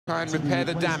Try and repair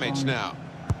the damage now.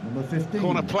 Number 15.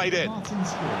 Corner played in.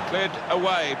 Cleared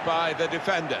away by the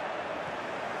defender.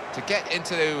 To get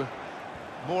into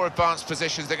more advanced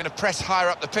positions, they're going to press higher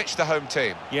up the pitch, the home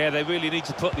team. Yeah, they really need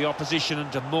to put the opposition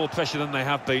under more pressure than they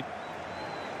have been.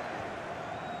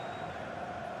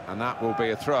 And that will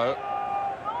be a throw.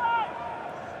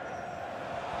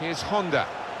 Here's Honda.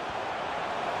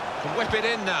 Can whip it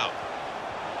in now.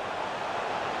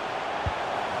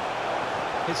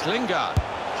 It's Lingard.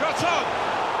 Shot on!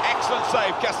 Excellent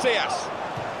save, Casillas.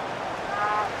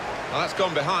 Well, that's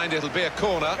gone behind, it'll be a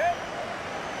corner.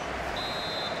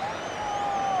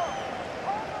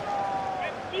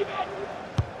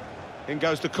 In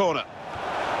goes the corner.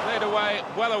 Cleared away,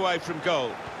 well away from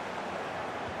goal.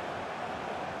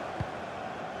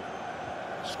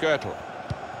 Skirtle.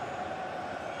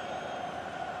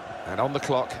 And on the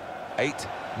clock, 8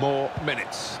 more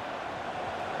minutes.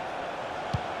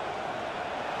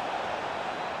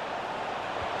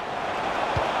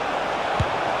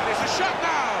 And it's a shot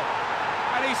now!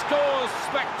 And he scores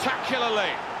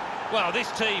spectacularly. Well,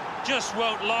 this team just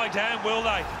won't lie down, will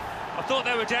they? I thought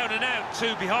they were down and out,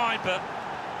 2 behind, but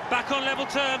back on level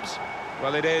terms.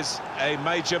 Well, it is a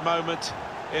major moment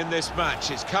in this match.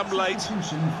 It's come late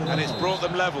and it's brought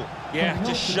them level. Yeah,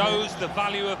 just shows the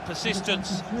value of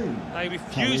persistence. They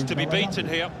refuse to be beaten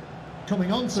here.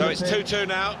 So it's 2-2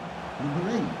 now.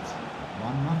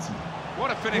 What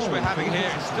a finish we're having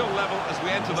here. It's still level as we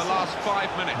enter the last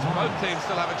 5 minutes. Both teams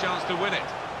still have a chance to win it.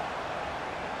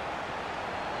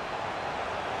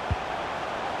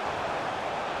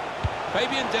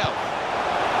 Fabian Delph.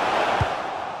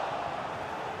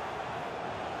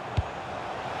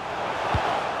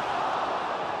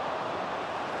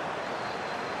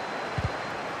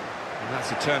 And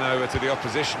that's a turnover to the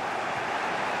opposition.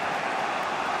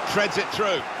 Threads it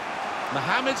through.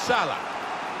 Mohamed Salah.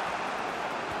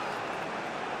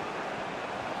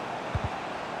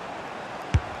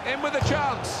 In with a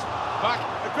chance. Back,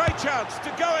 a great chance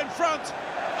to go in front.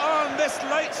 On this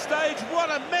late stage, what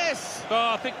a miss!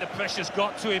 Oh, I think the pressure's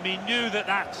got to him. He knew that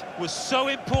that was so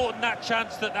important, that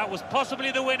chance, that was possibly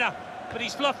the winner. But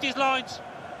he's fluffed his lines.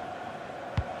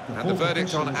 And the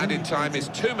verdict on added time is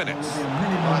 2 minutes.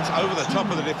 That's over the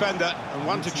top of the defender and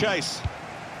one to chase.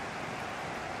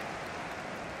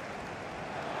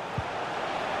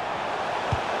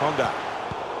 Honda.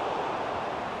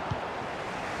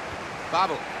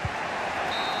 Babel.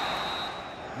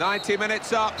 90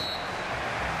 minutes up.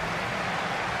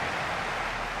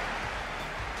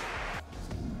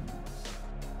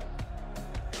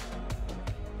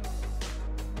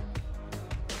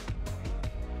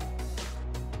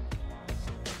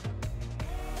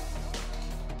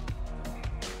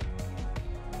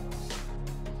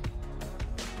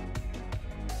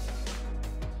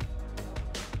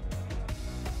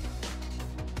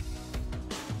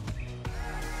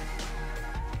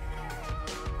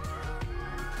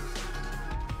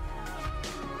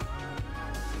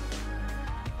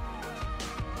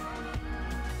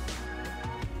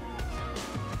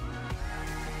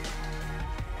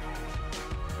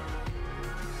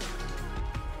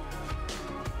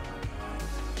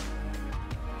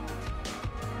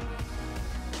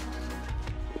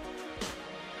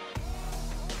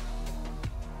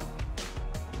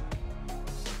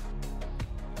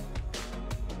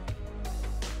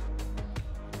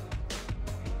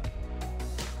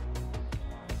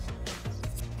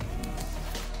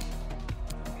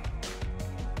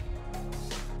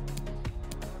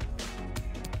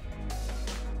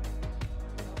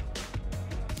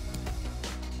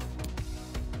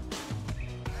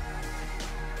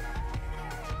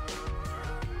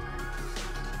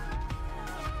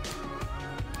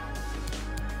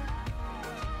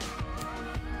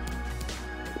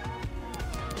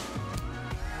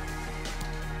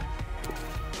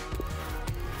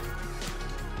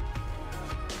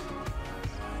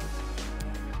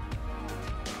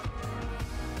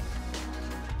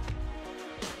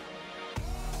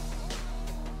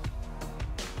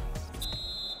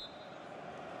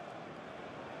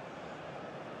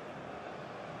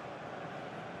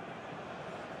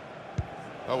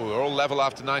 Oh, we're all level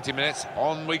after 90 minutes.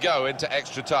 On we go into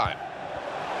extra time.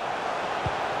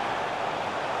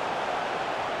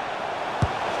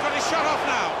 He's got his shot off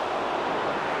now.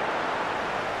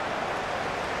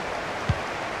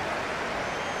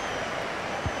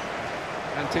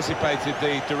 Anticipated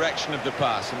the direction of the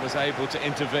pass and was able to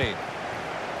intervene.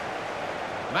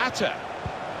 Mata.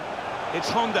 It's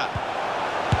Honda.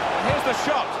 And here's the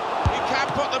shot. He can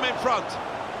put them in front.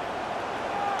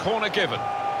 Corner given.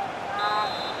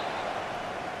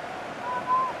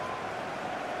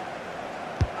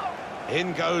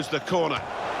 In goes the corner.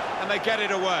 and they get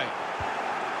it away.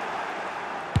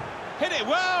 Hit it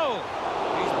well!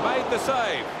 He's made the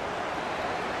save.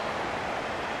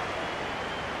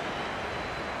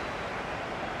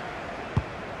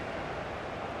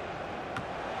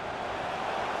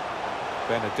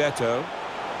 Benedetto.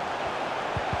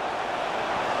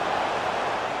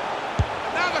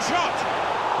 Now the shot!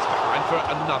 It's behind for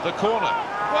another corner.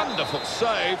 Wonderful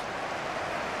save.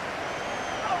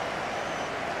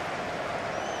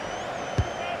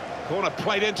 Corner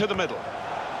played into the middle.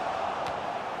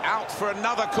 Out for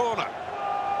another corner.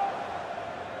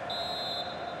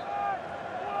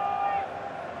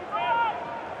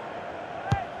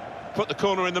 Put the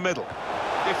corner in the middle.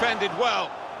 Defended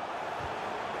well.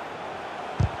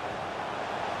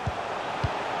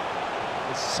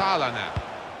 It's Salah now.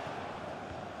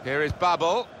 Here is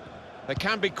Babel. They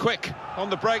can be quick on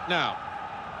the break now.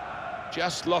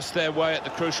 Just lost their way at the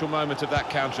crucial moment of that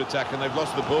counter-attack, and they've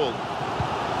lost the ball.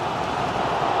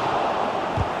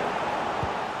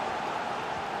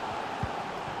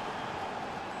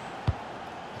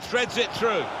 Threads it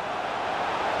through.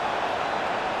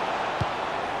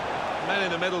 Men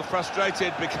in the middle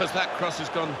frustrated because that cross has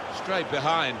gone straight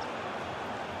behind.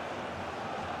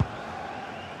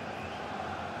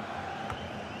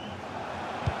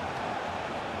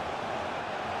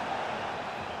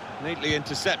 Neatly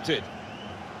intercepted.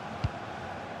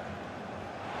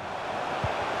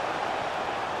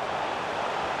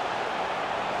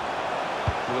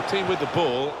 Well, the team with the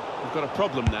ball, we've got a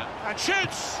problem now. And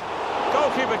shoots!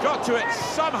 Goalkeeper got to it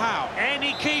somehow.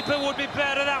 Any keeper would be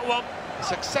better that one. A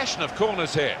succession of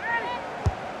corners here.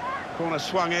 Corner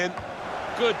swung in.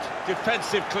 Good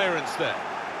defensive clearance there.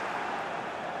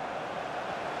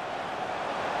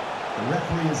 The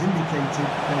referee has indicated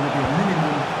there will be a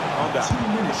minimum of 2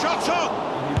 minutes. Shots on!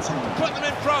 Put them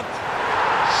in front.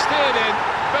 Steered in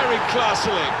very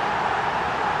classily.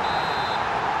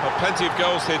 Well, plenty of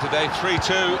goals here today, 3-2.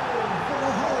 For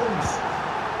the holes,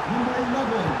 number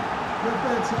 11,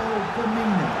 Roberto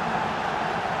Firmino.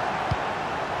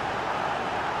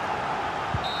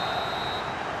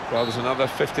 Well, there's another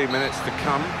 15 minutes to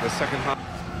come, the second half.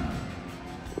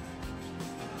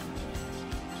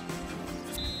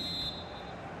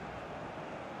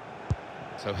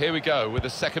 So here we go with the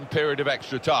second period of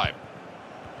extra time.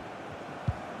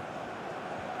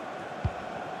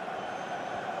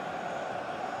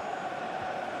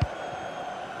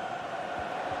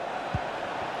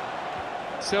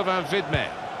 Sylvain Vidme.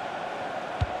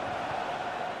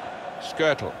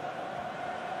 Skirtle.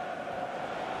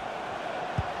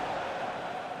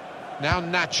 Now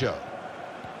Nacho.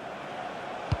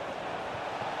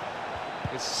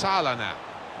 It's Salah now.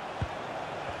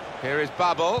 Here is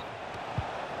Babel.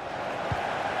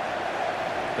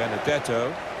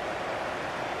 Benedetto.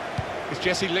 It's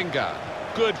Jesse Lingard.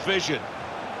 Good vision.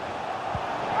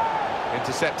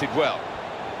 Intercepted well.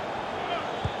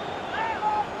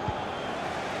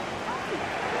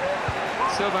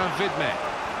 Sylvain Vidme.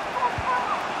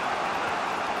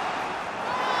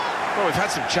 Well, we've had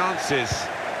some chances,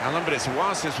 Alan, but it's a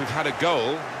while since we've had a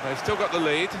goal. They've still got the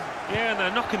lead. Yeah, and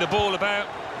they're knocking the ball about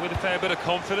with a fair bit of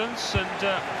confidence, and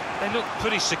they look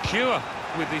pretty secure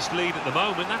with this lead at the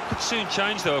moment. That could soon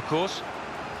change, though, of course.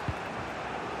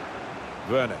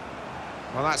 Werner.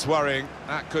 Well, that's worrying.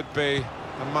 That could be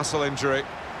a muscle injury.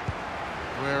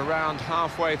 We're around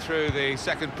halfway through the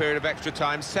second period of extra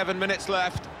time. 7 minutes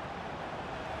left.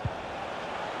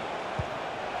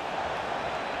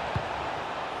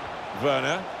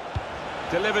 Werner.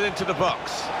 Delivered into the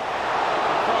box.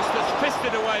 A cross that's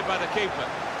fisted away by the keeper.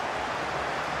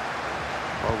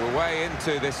 Well, we're way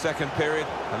into this second period,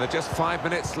 and there are just 5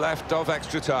 minutes left of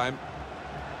extra time.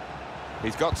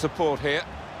 He's got support here.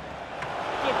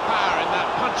 Good power in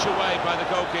that punch away by the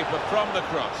goalkeeper from the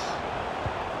cross.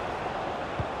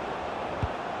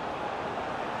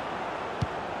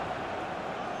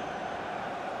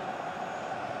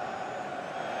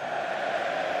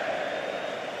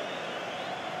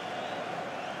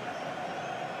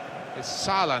 It's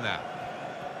Salah now.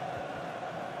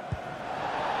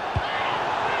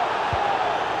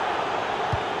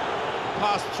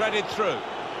 Pass threaded through.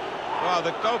 Well,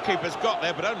 the goalkeeper's got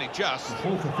there, but only just. The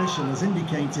fourth official has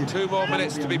indicated 2 more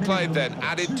minutes to be played then,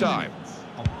 added time.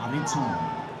 Added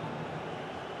time.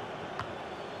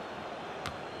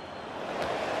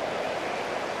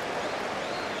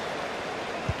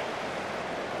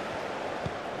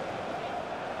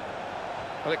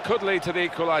 Well, it could lead to the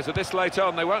equaliser this late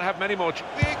on. They won't have many more. The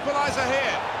equaliser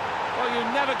here. Well, you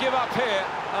never give up here.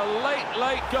 A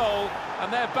late goal,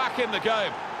 and they're back in the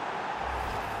game.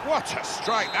 What a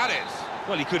strike that is.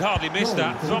 Well, he could hardly miss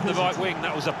that. From the right wing,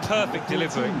 that was a perfect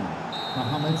delivery.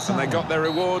 And they got their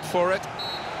reward for it.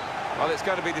 Well, it's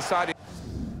going to be decided.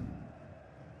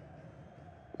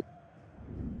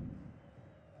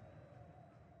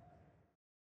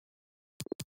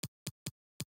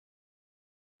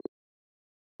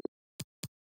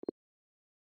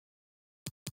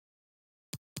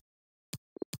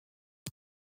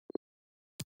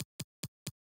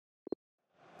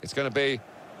 It's going to be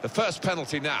the first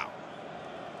penalty now.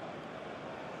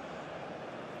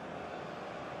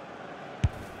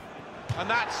 And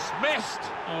that's missed.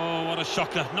 Oh, what a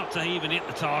shocker, not to even hit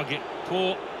the target.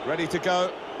 Poor. Ready to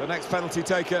go, the next penalty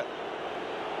taker.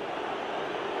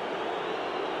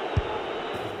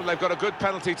 Well, they've got a good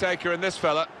penalty taker in this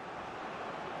fella.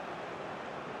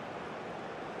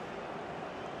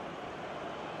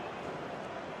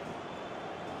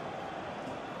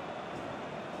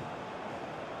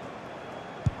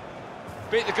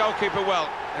 Beat the goalkeeper well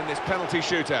in this penalty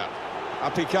shootout.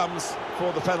 Up he comes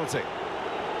for the penalty.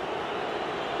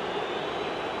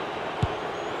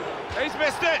 He's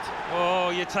missed it! Oh,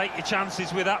 you take your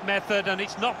chances with that method and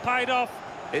it's not paid off.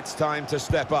 It's time to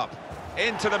step up.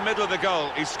 Into the middle of the goal,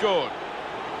 he scored.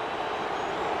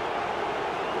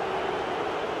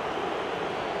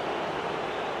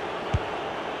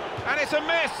 And it's a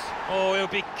miss! Oh, he'll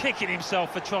be kicking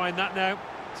himself for trying that now.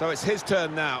 So it's his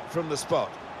turn now from the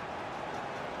spot.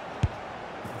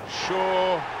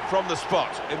 Shaw from the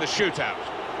spot in the shootout.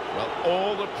 Well,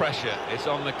 all the pressure is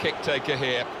on the kick taker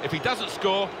here. If he doesn't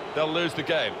score, they'll lose the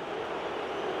game.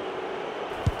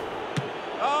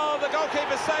 Oh, the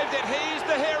goalkeeper saved it. He's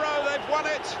the hero. They've won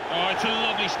it. Oh, it's a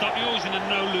lovely stop. You're always in a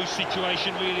no-lose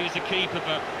situation, really, as a keeper,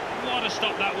 but what a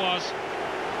stop that was.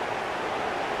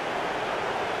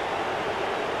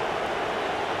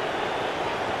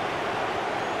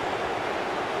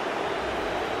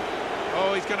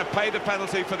 Oh, he's going to pay the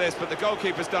penalty for this, but the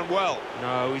goalkeeper's done well.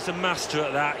 No, he's a master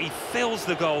at that. He fills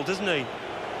the goal, doesn't he?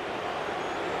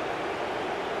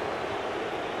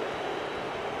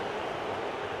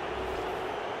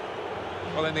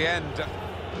 Well, in the end...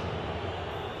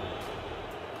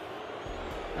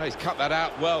 Oh, he's cut that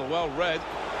out well read.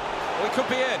 Well, he could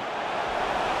be in.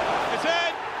 It's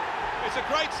in! It's a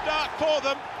great start for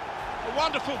them. A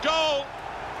wonderful goal.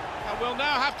 And we'll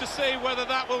now have to see whether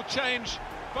that will change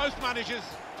both managers.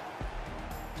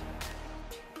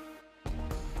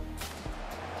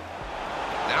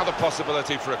 Now the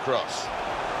possibility for a cross.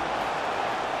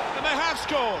 And they have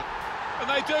scored. And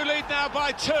they do lead now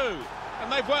by 2.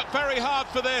 And they've worked very hard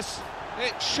for this.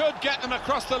 It should get them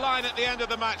across the line at the end of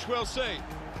the match. We'll see.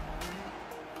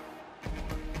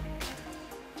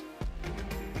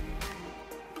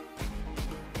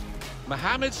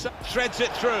 Mohamed threads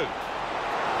it through.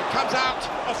 It comes out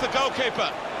off the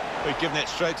goalkeeper. We've given it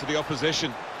straight to the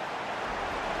opposition.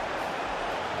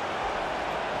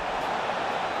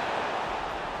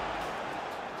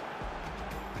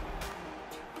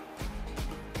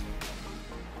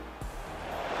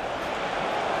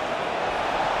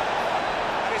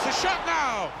 And it's a shot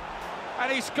now!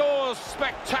 And he scores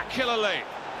spectacularly.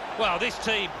 Well, this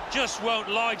team just won't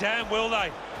lie down, will they?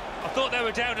 I thought they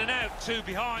were down and out, 2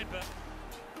 behind, but...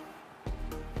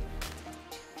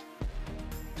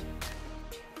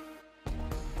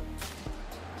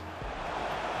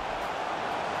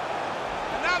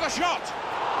 The shot!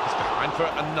 He's behind for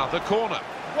another corner.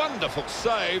 Wonderful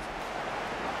save.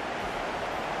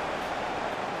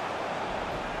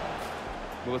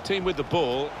 Well, the team with the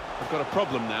ball have got a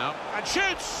problem now. And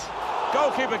shoots!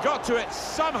 Goalkeeper got to it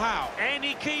somehow.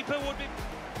 Any keeper would be...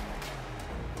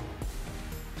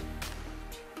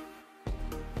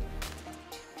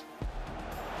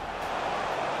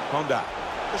 Honda.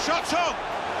 The shot's on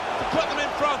to put them in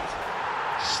front.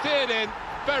 Steered in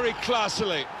very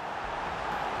classily.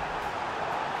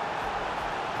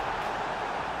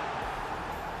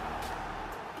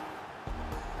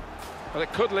 Well,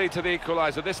 it could lead to the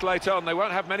equaliser. This late on, they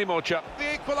won't have many more chances. The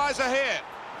equaliser here.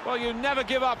 Well, you never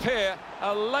give up here.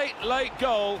 A late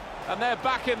goal, and they're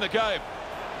back in the game.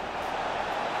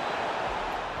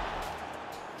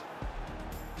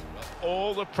 Well,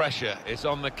 all the pressure is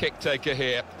on the kick taker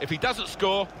here. If he doesn't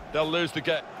score, they'll lose the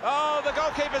game. Oh, the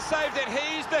goalkeeper saved it.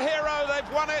 He's the hero.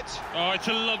 They've won it. Oh, it's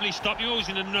a lovely stop. You're always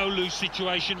in a no-lose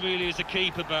situation, really, as a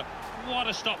keeper, but what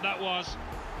a stop that was.